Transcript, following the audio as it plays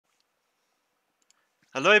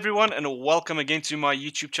Hello everyone and welcome again to my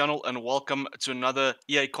YouTube channel and welcome to another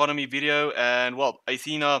Economy video and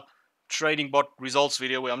Aithena trading bot results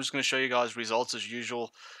video where I'm just going to show you guys results as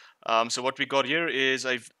usual. So what we got here is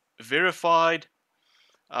a verified,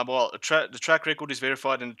 the track record is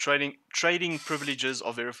verified and the trading privileges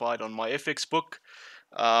are verified on Myfxbook.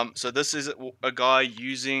 So this is a guy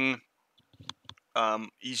using,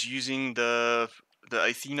 he's using the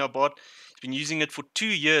Aithena bot. He's been using it for 2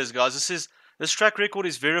 years, guys. This track record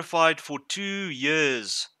is verified for 2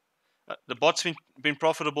 years. The bot's been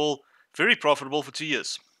profitable, very profitable for 2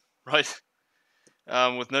 years, right?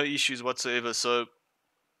 With no issues whatsoever. So,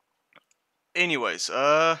 anyways,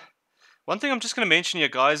 one thing I'm just going to mention here,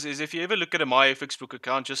 guys, is if you ever look at a Myfxbook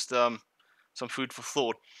account, just some food for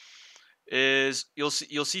thought, is you'll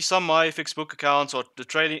see some Myfxbook accounts or the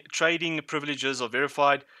trading privileges are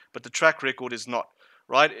verified, but the track record is not.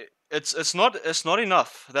 Right? It's not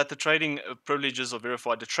enough that the trading privileges are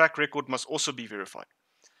verified. The track record must also be verified.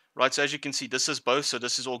 Right? So as you can see, this is both. So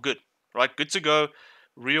this is all good. Right? Good to go.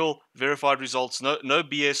 Real verified results. No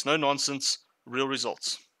BS. No nonsense. Real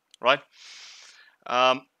results. Right?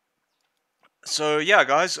 Um, so yeah,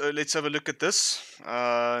 guys, let's have a look at this.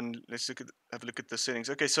 And let's have a look at the settings.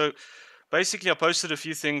 Okay, so basically, I posted a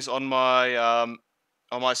few things on my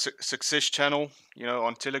success channel,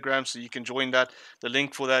 on Telegram, so you can join that. The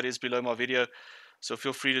link for that is below my video, so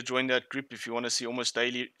feel free to join that group if you want to see almost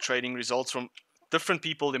daily trading results from different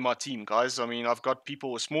people in my team, guys. I mean, I've got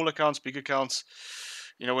people with small accounts, big accounts.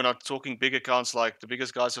 We're not talking big accounts. Like the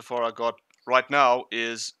biggest guy so far I got right now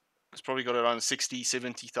is it's probably got around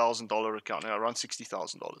 $60,000-$70,000 account now, around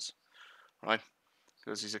 $60,000, right?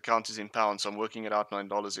 Because his account is in pounds, so I'm working it out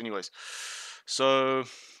 $9 anyways. So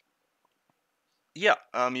yeah,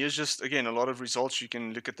 here's just again a lot of results. You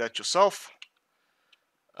can look at that yourself.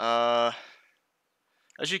 As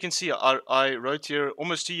you can see, I wrote here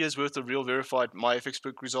almost 2 years worth of real verified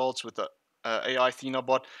Myfxbook results with the AI Aithena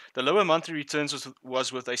bot. The lower monthly returns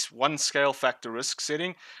was with a 1 scale factor risk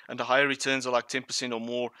setting, and the higher returns are like 10% or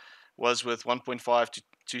more was with 1.5 to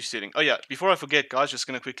 2 setting. Oh yeah, before I forget, guys, just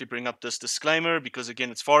going to quickly bring up this disclaimer because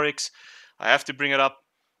again, it's Forex. I have to bring it up.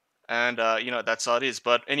 And that's how it is.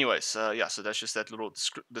 But anyways, yeah, so that's just that little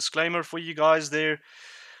disclaimer for you guys there.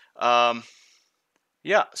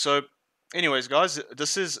 Yeah, so anyways, guys,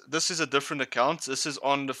 this is a different account. This is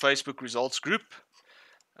on the Facebook results group.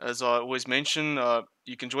 As I always mention,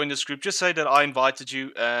 you can join this group. Just say that I invited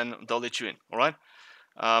you and they'll let you in. All right.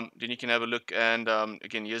 Then you can have a look. And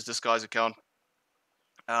again, here's this guy's account.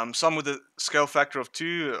 Some with a scale factor of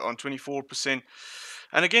 2 on 24%.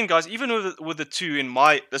 And again, guys, even with the 2,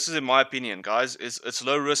 this is in my opinion, guys, it's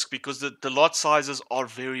low risk because the lot sizes are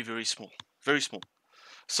very, very small. Very small.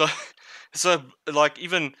 So so like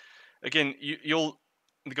even again, you'll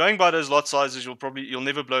going by those lot sizes, you'll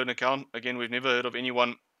never blow an account. Again, we've never heard of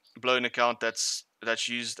anyone blow an account that's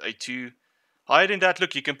used a 2. Higher than that,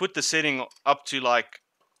 look, you can put the setting up to like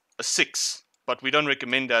a 6, but we don't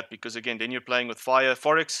recommend that because again, then you're playing with fire.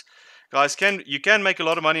 Forex, guys, you can make a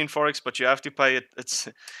lot of money in Forex, but you have to pay it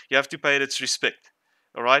its respect.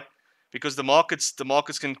 All right, because the markets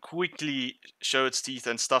can quickly show its teeth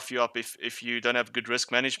and stuff you up if you don't have good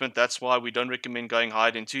risk management. That's why we don't recommend going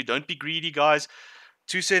higher than 2. Don't be greedy, guys.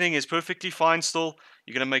 2 setting is perfectly fine still.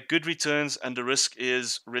 You're going to make good returns and the risk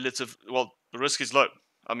is the risk is low.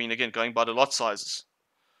 I mean, again, going by the lot sizes,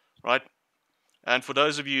 right? And for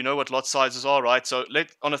those of you who know what lot sizes are, right? So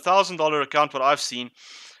on $1,000 account, what I've seen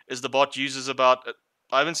is the bot uses about,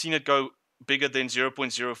 I haven't seen it go bigger than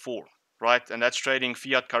 0.04, right? And that's trading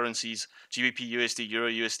fiat currencies, GBP, USD, Euro,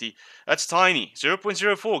 USD. That's tiny.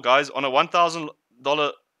 0.04, guys, on a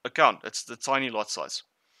 $1,000 account. That's the tiny lot size,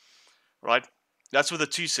 right? That's with a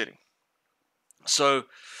 2 setting. So,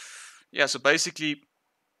 yeah, so basically,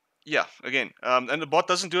 yeah, again, and the bot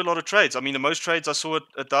doesn't do a lot of trades. I mean, the most trades I saw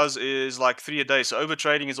it does is like 3 a day. So over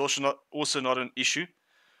trading is also not an issue,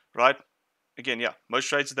 right? Again, yeah, most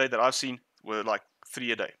trades a day that I've seen were like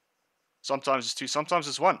 3 a day. Sometimes it's 2, sometimes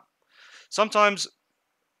it's 1. Sometimes,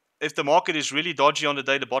 if the market is really dodgy on the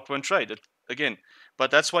day, the bot won't trade it again.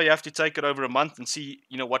 But that's why you have to take it over a month and see,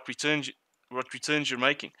 what returns you're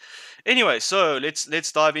making. Anyway, so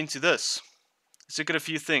let's dive into this. Let's look at a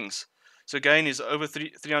few things. So gain is over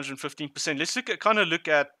 315%. Let's look at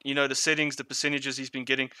the settings, the percentages he's been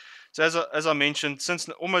getting. So as I mentioned, since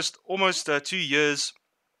almost 2 years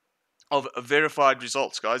of verified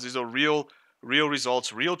results, guys. These are real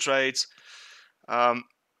results, real trades. No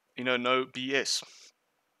BS.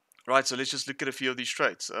 Right. So let's just look at a few of these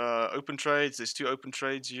trades. Open trades. There's 2 open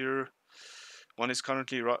trades here. One is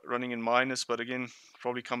currently running in minus, but again,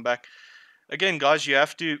 probably come back. Again, guys, you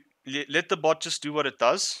have to let the bot just do what it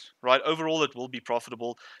does, right? Overall, it will be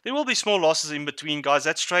profitable. There will be small losses in between, guys.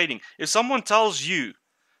 That's trading. If someone tells you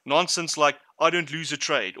nonsense like I don't lose a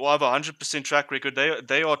trade or I have a 100% track record,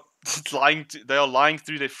 they are lying. They are lying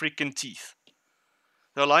through their freaking teeth.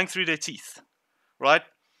 They're lying through their teeth, right?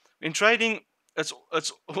 In trading, it's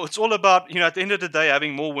all about, at the end of the day,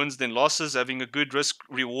 having more wins than losses, having a good risk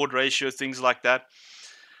reward ratio, things like that.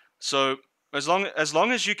 So as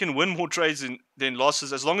long as you can win more trades than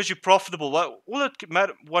losses, as long as you're profitable,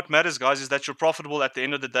 what matters, guys, is that you're profitable at the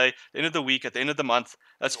end of the day, the end of the week, at the end of the month.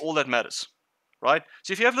 That's all that matters, right?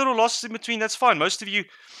 So if you have little losses in between, that's fine. Most of you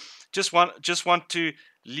just want to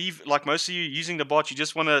leave, like most of you using the bot, you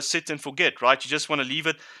just want to sit and forget, right? You just want to leave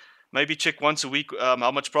it. Maybe check once a week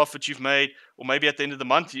how much profit you've made, or maybe at the end of the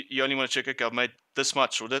month you only want to check, okay, I've made this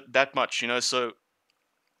much or that much,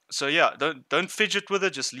 So yeah, don't fidget with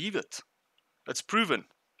it. Just leave it. It's proven,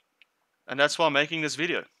 and that's why I'm making this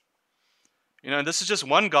video. And this is just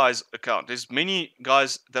one guy's account. There's many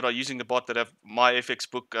guys that are using the bot that have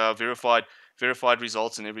Myfxbook verified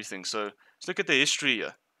results and everything. So let's look at the history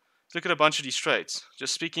here. Let's look at a bunch of these trades.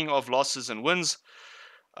 Just speaking of losses and wins,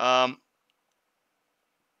 again,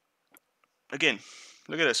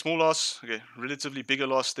 look at a small loss. Okay, relatively bigger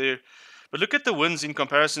loss there. But look at the wins in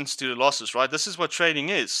comparisons to the losses, right? This is what trading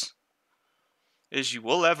is you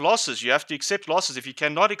will have losses. You have to accept losses. If you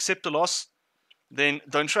cannot accept a loss, then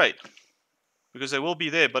don't trade, because they will be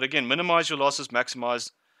there. But again, minimize your losses,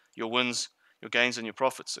 maximize your wins, your gains, and your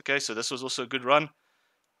profits. Okay, so this was also a good run.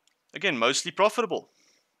 Again, mostly profitable.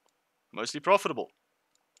 Mostly profitable.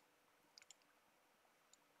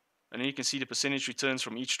 And then you can see the percentage returns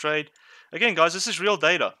from each trade. Again, guys, this is real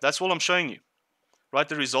data. That's all I'm showing you. Right?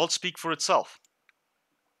 The results speak for itself.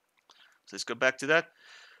 So let's go back to that.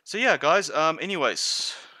 So yeah, guys,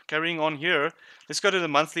 anyways, carrying on here, let's go to the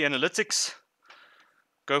monthly analytics.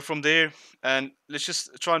 Go from there, and let's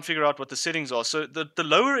just try and figure out what the settings are. So the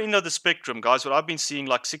lower end of the spectrum, guys, what I've been seeing,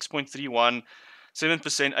 like 6.31,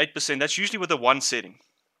 7%, 8%, that's usually with a 1 setting,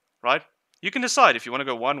 right? You can decide if you want to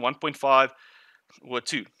go 1, 1.5, or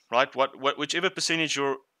 2, right? Whichever percentage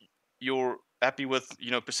you're happy with,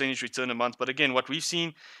 percentage return a month. But again, what we've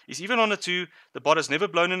seen is even on a 2, the bot has never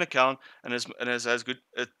blown an account and has good.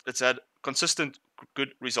 It's had consistent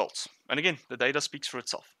good results. And again, the data speaks for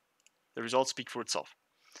itself. The results speak for itself.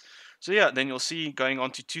 So yeah, then you'll see going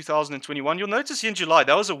on to 2021. You'll notice here in July,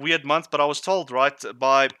 that was a weird month, but I was told, right,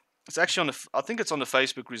 it's actually I think it's on the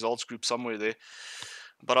Facebook results group somewhere there.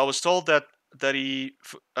 But I was told that there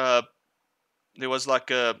was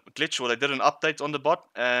like a glitch, or they did an update on the bot,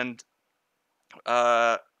 and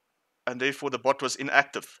therefore the bot was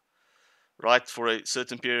inactive, right, for a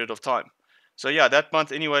certain period of time. So yeah, that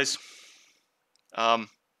month, anyways,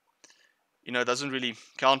 it doesn't really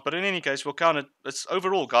count. But in any case, we'll count it. It's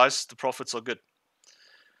overall, guys, the profits are good.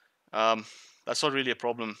 That's not really a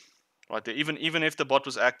problem, right there. Even if the bot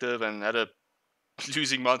was active and had a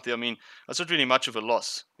losing month, I mean, that's not really much of a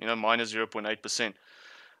loss. Minus 0.8%.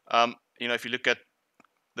 If you look at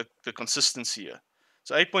the consistency here.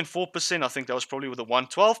 So 8.4%, I think that was probably with a 1.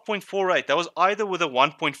 12.48, that was either with a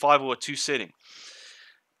 1.5 or a 2 setting.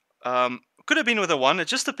 Could have been with a 1. It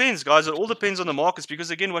just depends, guys. It all depends on the markets, because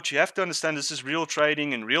again, what you have to understand, this is real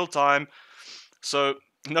trading in real time. So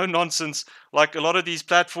no nonsense like a lot of these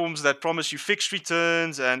platforms that promise you fixed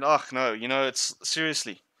returns, and no, it's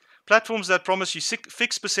seriously platforms that promise you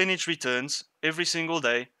fixed percentage returns every single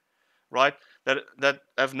day, right? That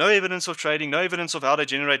have no evidence of trading, no evidence of how they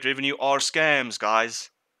generate revenue, are scams,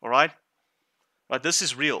 guys. All right? But this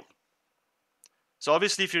is real. So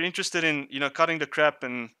obviously, if you're interested in cutting the crap,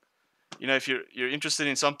 and if you're interested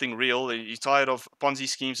in something real, you're tired of Ponzi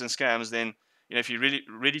schemes and scams, then if you're really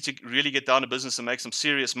ready to really get down to business and make some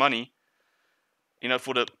serious money,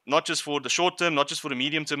 not just for the short term, not just for the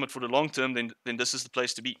medium term, but for the long term, then this is the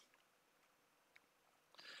place to be.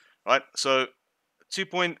 Right? So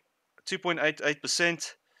 2.88%,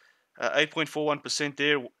 8.41%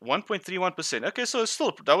 there, 1.31%. Okay, so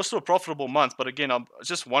that was still a profitable month. But again, I'm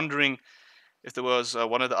just wondering if there was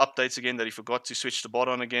one of the updates again that he forgot to switch the bot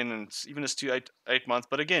on again, and even this 2.88 month.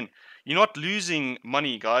 But again, you're not losing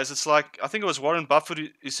money, guys. It's like, I think it was Warren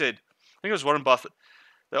Buffett who said, I think it was Warren Buffett.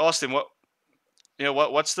 They asked him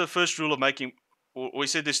what's the first rule of making, or he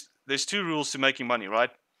said there's 2 rules to making money,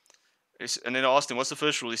 right? And then I asked him, what's the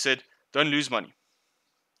first rule? He said, don't lose money,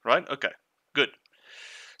 right? Okay, good.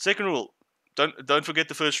 Second rule, don't forget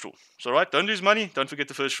the first rule. So right, don't lose money, don't forget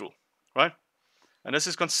the first rule, right? And this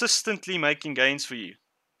is consistently making gains for you.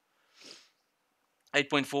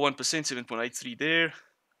 8.41%, 7.83 there.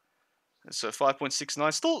 So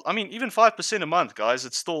 5.69, still, I mean, even 5% a month, guys,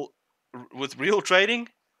 it's still, with real trading,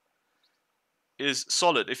 is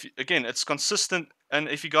solid. If again, it's consistent. And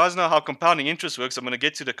if you guys know how compounding interest works, I'm going to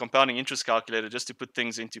get to the compounding interest calculator just to put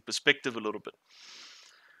things into perspective a little bit,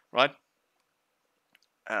 right?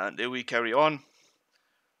 And there we carry on.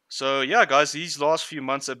 So yeah, guys, these last few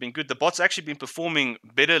months have been good. The bot's actually been performing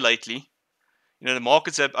better lately. You know, the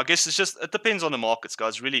markets have, I guess it depends on the markets,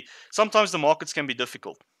 guys, really. Sometimes the markets can be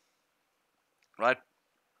difficult, right?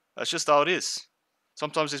 That's just how it is.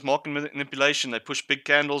 Sometimes there's market manipulation. They push big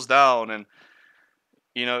candles down, and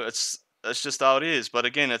you know, it's just how it is. But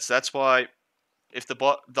again, that's why if the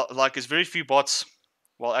bot, like, there's very few bots.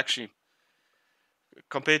 Well, actually,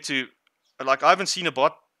 compared to, like, I haven't seen a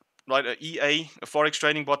bot, right? A Forex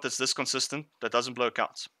trading bot that's this consistent that doesn't blow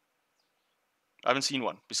accounts. I haven't seen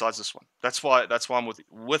one besides this one. That's why I'm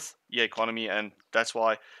with Eaconomy, and that's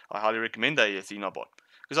why I highly recommend the Aithena bot,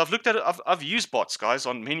 because I've looked at it. I've used bots, guys,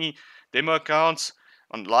 on many demo accounts,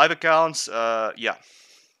 on live accounts. Yeah,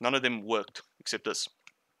 none of them worked except this,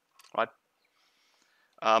 right?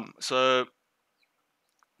 So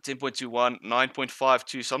 10.21,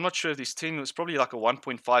 9.52. So I'm not sure if this 10 was probably like a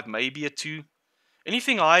 1.5, maybe a 2.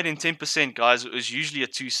 Anything higher than 10%, guys, is usually a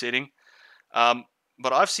 2 setting.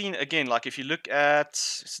 But I've seen, again, like if you look at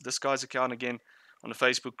this guy's account again on the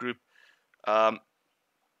Facebook group,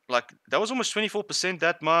 like that was almost 24%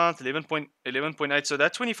 that month, 11.8. So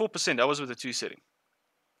that 24%, that was with a 2 setting.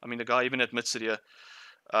 I mean, the guy even admits it here.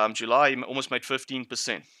 July, he almost made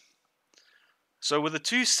 15%. So with a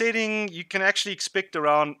 2 setting, you can actually expect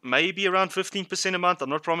maybe around 15% a month. I'm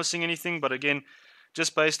not promising anything, but again,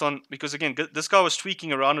 just based on, because again, this guy was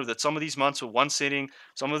tweaking around with it. Some of these months were 1 setting,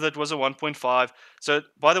 some of it was a 1.5. So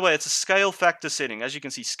by the way, it's a scale factor setting. As you can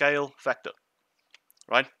see, scale factor,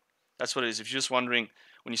 right? That's what it is. If you're just wondering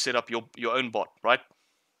when you set up your own bot, right?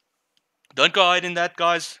 Don't go higher than that,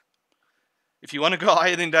 guys. If you want to go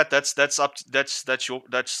higher than that, that's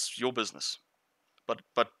your business.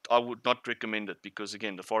 But I would not recommend it, because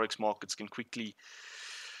again, the forex markets can quickly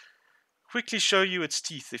show you its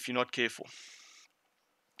teeth if you're not careful.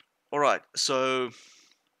 All right, so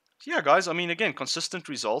yeah, guys, I mean, again, consistent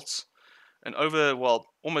results, and over, well,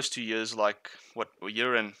 almost 2 years, like what, a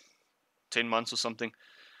year and 10 months or something,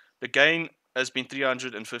 the gain has been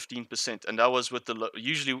 315%, and that was with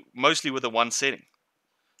mostly with the 1 setting.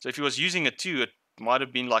 So if he was using a 2, it might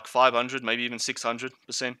have been like 500, maybe even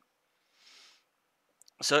 600%.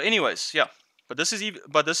 So anyways, yeah, but this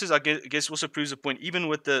is I guess also proves the point. Even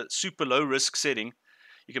with the super low risk setting,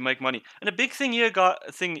 you can make money. And a big thing here,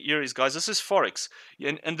 is, guys, this is forex,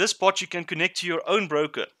 and this bot you can connect to your own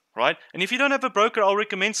broker, right? And if you don't have a broker, I'll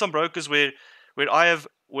recommend some brokers where I have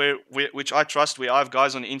which I trust, where I have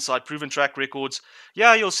guys on the inside, proven track records.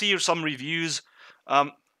 Yeah, you'll see some reviews.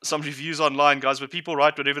 Some reviews online, guys, but people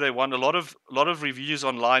write whatever they want. A lot of reviews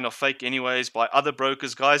online are fake anyways, by other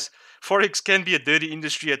brokers, guys. Forex can be a dirty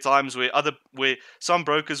industry at times, where some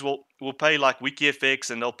brokers will pay like WikiFX,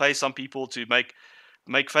 and they'll pay some people to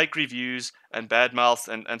make fake reviews and badmouth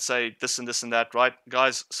and say this and this and that, right,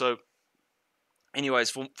 guys? So anyways,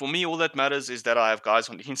 for me, all that matters is that I have guys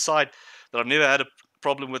on the inside, that I've never had a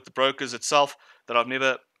problem with the brokers itself, that I've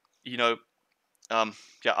never,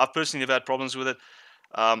 I've personally never had problems with it.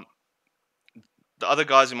 The other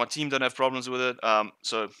guys in my team don't have problems with it.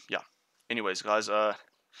 So yeah. Anyways, guys,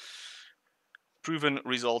 proven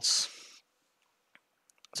results.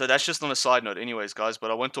 So that's just on a side note, anyways, guys.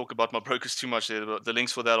 But I won't talk about my brokers too much there. The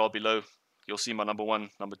links for that are below. You'll see my number 1,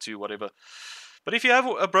 number 2, whatever. But if you have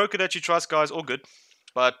a broker that you trust, guys, all good.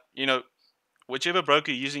 But whichever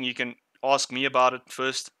broker you're using, you can ask me about it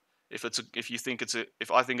first. If I think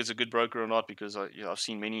it's a good broker or not, because I've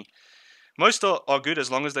seen many. Most are good as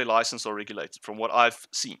long as they're licensed or regulated, from what I've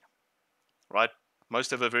seen, right?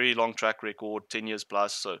 Most have a very long track record, 10 years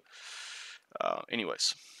plus. So,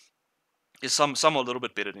 anyways, some are a little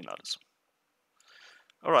bit better than others.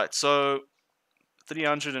 All right, so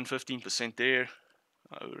 315% there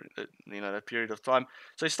over that period of time.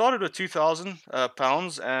 So he started with 2,000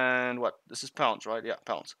 pounds, and what? This is pounds, right? Yeah,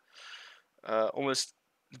 pounds. Almost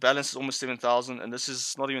the balance is almost 7,000, and this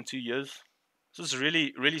is not even 2 years. So it's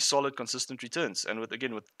really, really solid, consistent returns. And with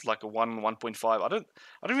like a 1.5, I don't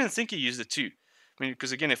even think he used a 2. I mean,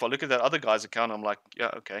 because again, if I look at that other guy's account, I'm like,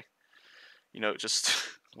 yeah, okay, just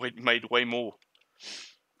made way more.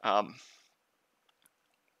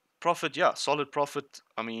 Profit, yeah, solid profit.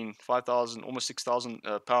 I mean, 5,000, almost 6,000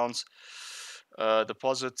 pounds.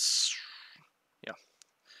 Deposits, yeah.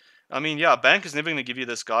 I mean, yeah, a bank is never going to give you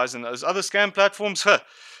this, guys. And those other scam platforms,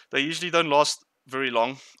 they usually don't last very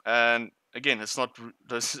long. And again, this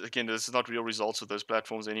is not real results with those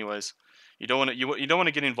platforms, anyways. You don't want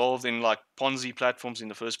to get involved in like Ponzi platforms in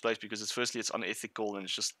the first place, because it's unethical, and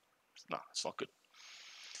it's No, it's not good.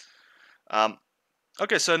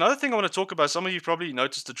 Okay, so another thing I want to talk about, some of you probably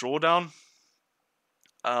noticed the drawdown.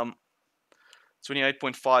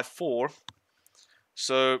 28.54.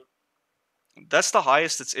 So that's the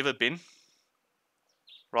highest it's ever been,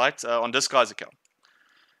 right? On this guy's account.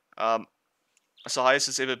 That's the highest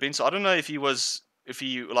it's ever been. So I don't know if he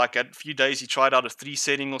like at a few days he tried out a 3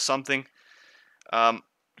 setting or something.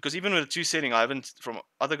 Because even with a 2 setting, from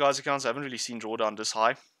other guys' accounts, I haven't really seen drawdown this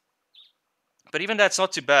high. But even that's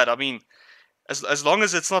not too bad. I mean, as long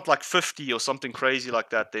as it's not like 50 or something crazy like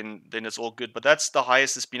that, then it's all good. But that's the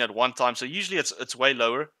highest it's been at one time. So usually it's way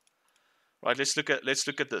lower. Right, let's look at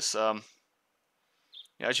this. Yeah,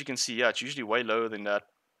 as you can see, yeah, it's usually way lower than that.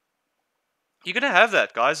 You're gonna have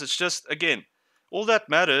that, guys. It's just, again, all that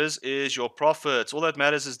matters is your profits. All that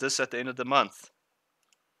matters is this at the end of the month,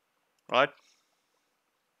 right?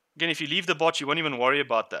 Again, if you leave the bot, you won't even worry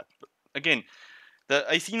about that. But again, the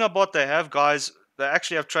Aithena bot they have, guys, they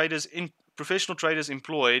actually have professional traders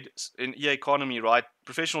employed in Eaconomy, right?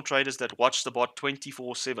 Professional traders that watch the bot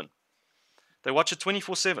 24/7. They watch it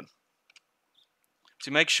 24/7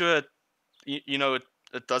 to make sure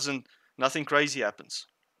it doesn't, nothing crazy happens,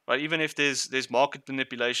 right? Even if there's market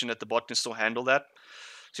manipulation, that the bot can still handle that.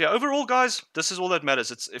 So yeah, overall, guys, this is all that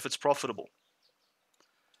matters. It's if it's profitable.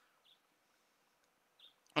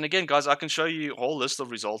 And again, guys, I can show you a whole list of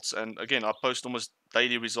results. And again, I post almost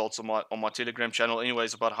daily results on my Telegram channel,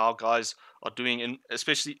 anyways, about how guys are doing,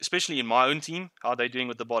 especially in my own team, how they're doing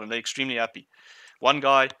with the bot, and they're extremely happy. One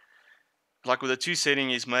guy, like with a 2 setting,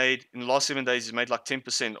 he's made in the last 7 days, he's made like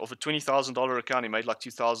 10% of a $20,000 account. He made like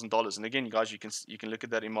 $2,000. And again, guys, you can look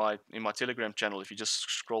at that in my Telegram channel if you just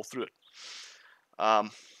scroll through it.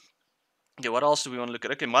 Yeah, what else do we want to look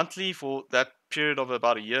at? Okay, monthly for that period of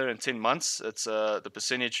about a year and 10 months, it's the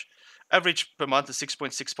percentage average per month is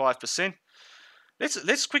 6.65%.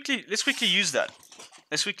 Let's quickly use that.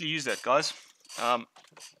 Let's quickly use that, guys. All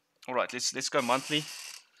right, let's go monthly.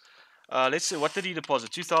 Let's see, what did he deposit?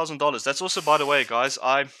 $2,000. That's also, by the way, guys,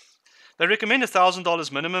 they recommend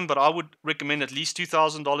 $1,000 minimum, but I would recommend at least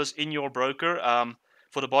 $2,000 in your broker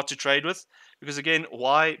for the bot to trade with. Because again,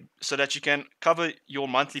 why? So that you can cover your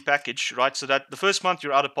monthly package, right? So that the first month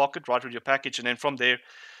you're out of pocket, right, with your package, and then from there,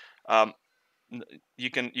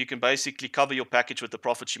 you can basically cover your package with the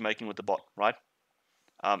profits you're making with the bot, right?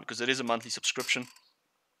 Because it is a monthly subscription.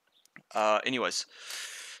 Anyways,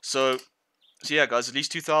 so yeah, guys, at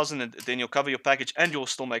least 2,000, and then you'll cover your package, and you'll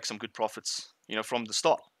still make some good profits, from the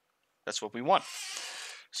start. That's what we want.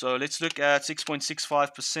 So let's look at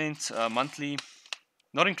 6.65% monthly,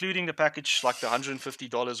 not including the package, like the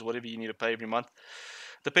 $150 or whatever you need to pay every month.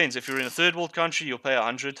 Depends. If you're in a third world country, you'll pay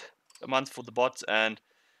 $100 a month for the bot, and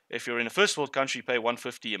if you're in a first world country, you pay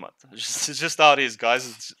 $150 a month. It's just how it is,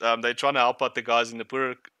 guys. They're trying to help out the guys in the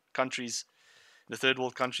poorer countries, the third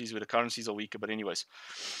world countries where the currencies are weaker. But anyways,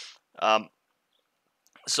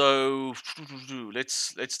 so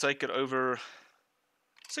let's take it over.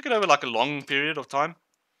 Let's take it over like a long period of time.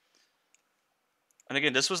 And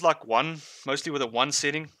again, this was like mostly with a 1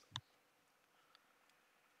 setting.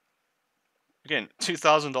 Again,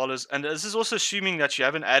 $2,000, and this is also assuming that you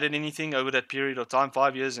haven't added anything over that period of time,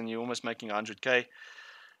 5 years, and you're almost making 100K.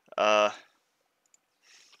 Let's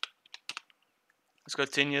go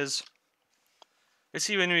 10 years. Let's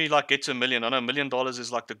see when we like get to $1 million. I know $1 million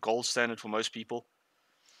is like the gold standard for most people.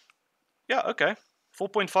 Yeah, okay,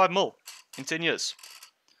 4.5 mil in 10 years.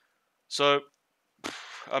 So,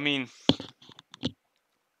 I mean,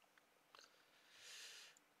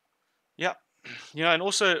 yeah. And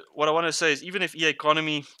also what I want to say is, even if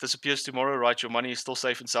Eaconomy disappears tomorrow, right, your money is still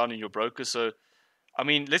safe and sound in your broker. So, I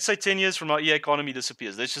mean, let's say 10 years from now, Eaconomy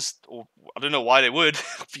disappears. I don't know why they would,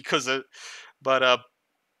 because,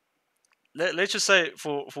 let's just say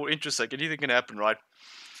for interest sake, anything can happen, right?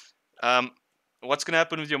 What's going to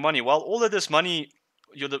happen with your money? Well, all of this money,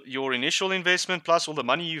 your initial investment plus all the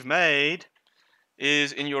money you've made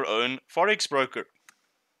is in your own Forex broker,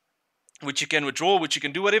 which you can withdraw, which you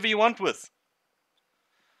can do whatever you want with.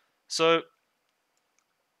 So,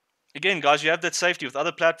 again, guys, you have that safety. With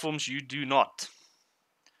other platforms, you do not.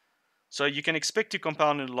 So you can expect to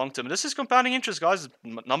compound in the long term. This is compounding interest, guys.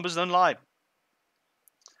 Numbers don't lie.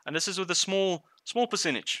 And this is with a small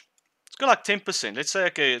percentage. Let's go like 10%. Let's say,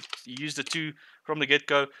 okay, you use the 2 from the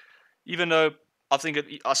get-go. Even though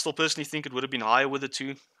I still personally think it would have been higher with the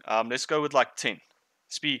 2. Let's go with like 10.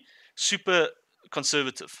 Let's be super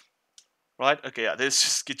conservative. Right? Okay, yeah, this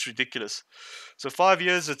just gets ridiculous. So 5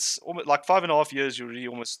 years, it's almost like 5.5 years, you're really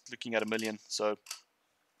almost looking at $1 million. So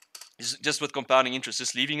just with compounding interest,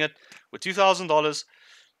 just leaving it with $2,000,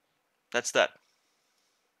 that's that.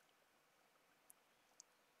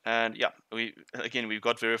 And yeah, we've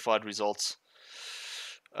got verified results.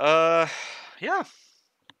 Yeah.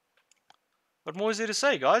 What more is there to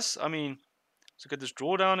say, guys? I mean, let's look at this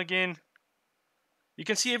drawdown again. You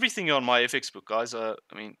can see everything on my Myfxbook, guys. I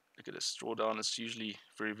mean, look at this drawdown. It's usually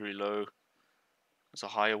very, very low. There's a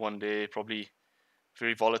higher one there. Probably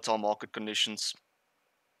very volatile market conditions.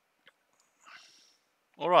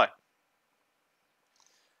 All right.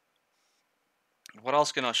 What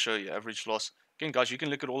else can I show you? Average loss. Again, guys, you can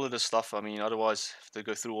look at all of this stuff. I mean, otherwise, if they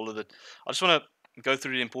go through all of it, I just want to go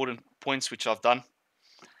through the important points which I've done.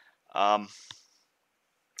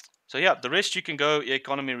 So yeah, the rest you can go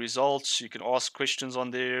economy results. You can ask questions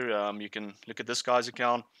on there. You can look at this guy's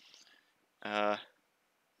account. Oh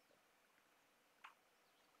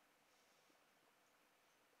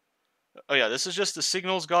yeah, this is just the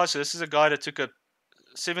signals, guys. So this is a guy that took a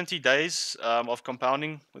 70 days of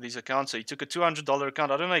compounding with his account. So he took a $200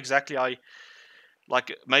 account. I don't know exactly.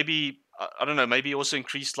 Like maybe I don't know. Maybe he also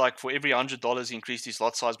increased, like, for every $100 he increased his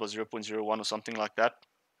lot size by 0.01 or something like that,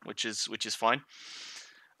 which is fine.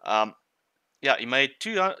 Yeah, he made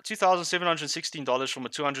 $2,716 from a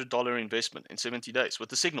 $200 investment in 70 days with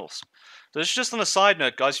the signals. So it's just on a side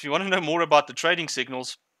note, guys. If you want to know more about the trading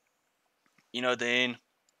signals, then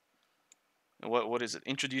what is it?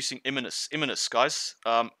 Introducing Imminus, guys.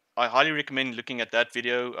 I highly recommend looking at that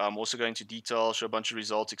video. I'm also going into detail, show a bunch of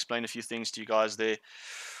results, explain a few things to you guys there.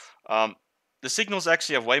 Um, the signals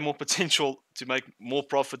actually have way more potential to make more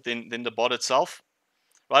profit than the bot itself.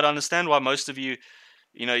 Right? I understand why most of you,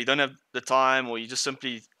 you don't have the time, or you just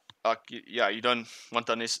simply, you don't want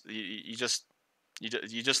to. You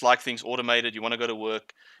just like things automated. You want to go to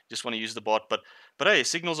work. You just want to use the bot. But hey,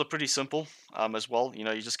 signals are pretty simple as well. You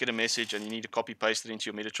just get a message and you need to copy paste it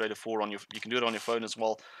into your MetaTrader 4 on your. You can do it on your phone as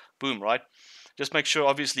well. Boom, right? Just make sure,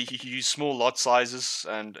 obviously, you use small lot sizes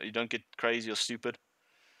and you don't get crazy or stupid,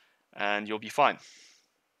 and you'll be fine.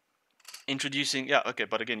 Introducing, yeah, okay,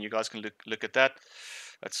 but again, you guys can look at that.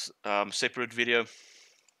 That's separate video.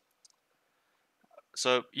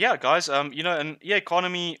 So yeah, guys, and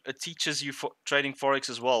economy, it teaches you for trading forex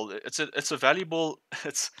as well. It's a valuable.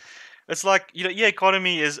 It's like,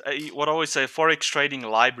 economy is what I always say, forex trading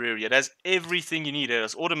library. It has everything you need. It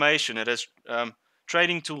has automation. It has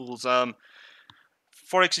trading tools,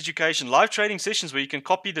 forex education, live trading sessions where you can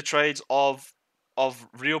copy the trades of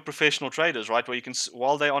real professional traders, right? Where you can,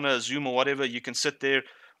 while they're on a Zoom or whatever, you can sit there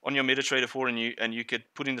on your MetaTrader 4 and you could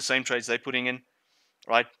put in the same trades they're putting in,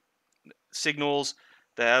 right? Signals.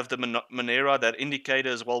 They have the Monera, that indicator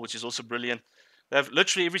as well, which is also brilliant. They have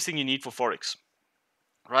literally everything you need for forex,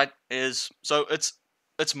 right? It's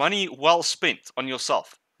money well spent on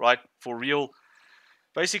yourself, right? For real,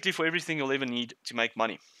 basically for everything you'll ever need to make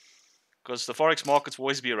money, because the forex markets will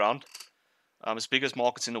always be around. It's biggest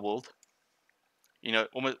markets in the world.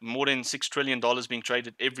 Almost more than $6 trillion being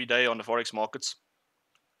traded every day on the forex markets.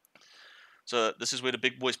 So this is where the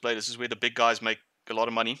big boys play. This is where the big guys make a lot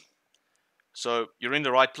of money. So you're in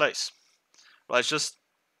the right place, right? It's just,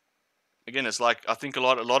 again, it's like, I think a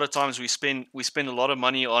lot of times we spend a lot of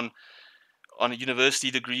money on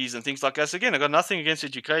university degrees and things like that. So again, I got nothing against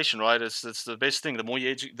education, right? It's the best thing. The more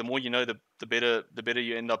the more you know, the better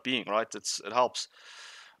you end up being, right? It helps.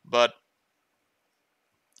 But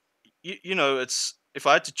it's, if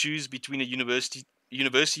I had to choose between a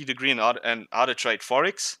university degree and how to trade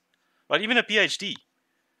forex, right? Even a PhD,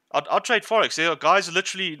 I'd trade forex. There are guys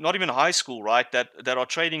literally not even high school, right? That are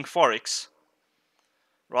trading forex,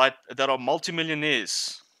 right? That are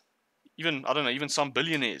multimillionaires. Even, I don't know, even some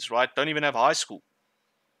billionaires, right? Don't even have high school.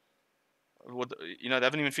 They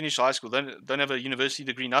haven't even finished high school. Don't have a university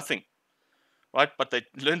degree, nothing, right? But they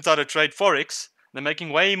learned how to trade forex. They're making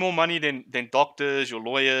way more money than doctors or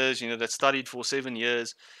lawyers, that studied for 7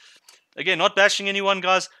 years. Again, not bashing anyone,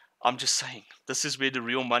 guys. I'm just saying, this is where the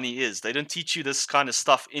real money is. They don't teach you this kind of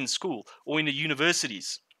stuff in school or in the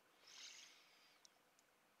universities.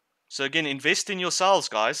 So again, invest in yourselves,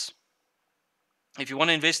 guys. If you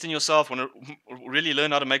want to invest in yourself, want to really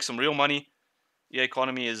learn how to make some real money,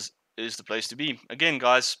 economy is the place to be. Again,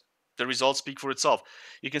 guys, the results speak for itself.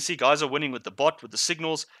 You can see guys are winning with the bot, with the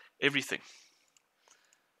signals, everything,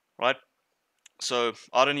 right? So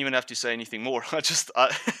I don't even have to say anything more.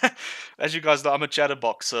 As you guys know, I'm a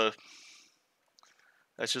chatterbox, so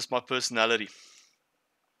that's just my personality.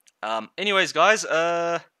 Anyways, guys,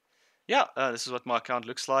 this is what my account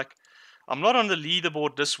looks like. I'm not on the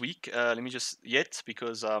leaderboard this week. Let me just yet,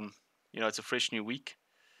 because it's a fresh new week.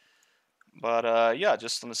 But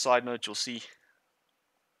just on a side note, you'll see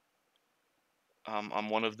I'm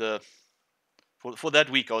one of the, for that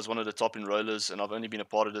week I was one of the top enrollers, and I've only been a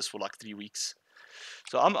part of this for like 3 weeks.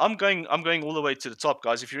 So I'm going all the way to the top,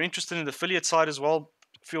 guys. If you're interested in the affiliate side as well,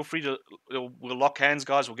 feel free to, we'll lock hands,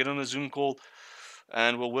 guys. We'll get on a Zoom call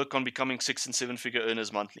and we'll work on becoming 6 and 7 figure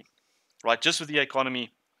earners monthly, right? Just with the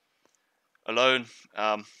economy alone,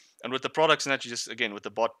 and with the products and that, you just, again, with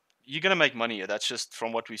the bot, you're gonna make money here. That's just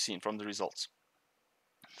from what we've seen from the results.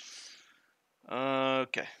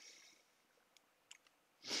 Okay.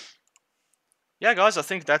 Yeah, guys, I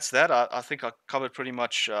think that's that. I think I covered pretty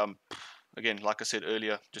much, again, like I said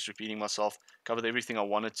earlier, just repeating myself, covered everything I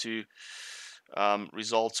wanted to.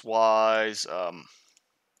 Results wise,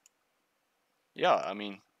 yeah, I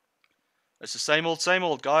mean, it's the same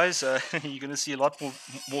old, guys. You're gonna see a lot more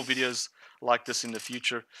videos like this in the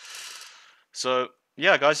future. So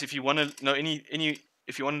yeah, guys, if you want to know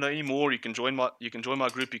if you want to know any more, you can join my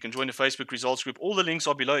group. You can join the Facebook results group. All the links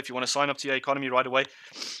are below. If you want to sign up to your economy right away,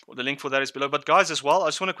 the link for that is below. But guys, as well, I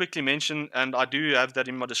just want to quickly mention, and I do have that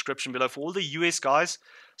in my description below, for all the US guys,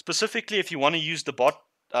 specifically if you want to use the bot,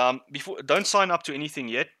 don't sign up to anything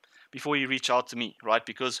yet before you reach out to me, right?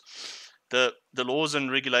 Because the laws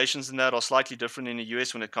and regulations in that are slightly different in the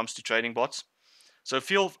US when it comes to trading bots. So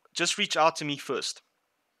just reach out to me first,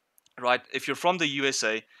 right? If you're from the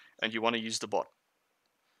USA and you want to use the bot.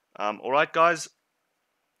 All right, guys.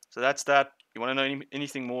 So that's that. You want to know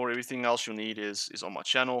anything more? Everything else you'll need is on my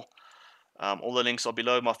channel. All the links are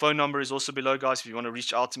below. My phone number is also below, guys. If you want to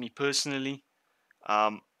reach out to me personally,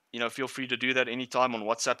 feel free to do that anytime on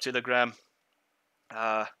WhatsApp, Telegram.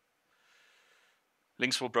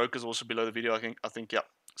 Links for brokers also below the video. I think, yeah.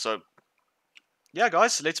 So yeah,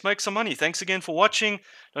 guys, let's make some money. Thanks again for watching.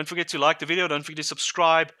 Don't forget to like the video. Don't forget to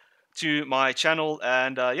subscribe to my channel.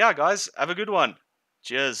 And yeah, guys, have a good one.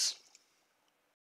 Cheers.